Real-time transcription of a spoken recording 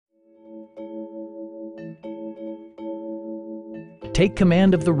Take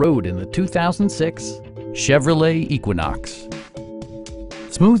command of the road in the 2006 Chevrolet Equinox.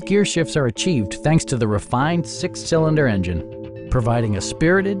 Smooth gear shifts are achieved thanks to the refined 6-cylinder engine, providing a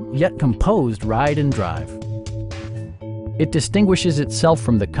spirited yet composed ride and drive. It distinguishes itself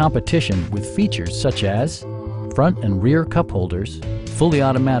from the competition with features such as front and rear cup holders, fully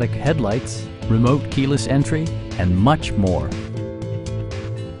automatic headlights, remote keyless entry, and much more.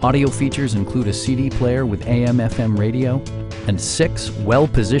 Audio features include a CD player with AM/FM radio and 6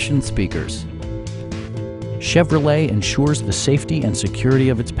 well-positioned speakers. Chevrolet ensures the safety and security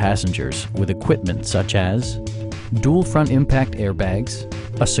of its passengers with equipment such as dual front impact airbags,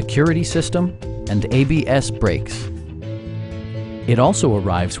 a security system, and ABS brakes. It also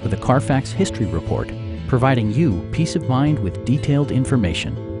arrives with a Carfax history report, providing you peace of mind with detailed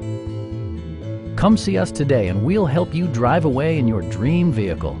information. Come see us today and we'll help you drive away in your dream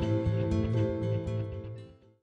vehicle.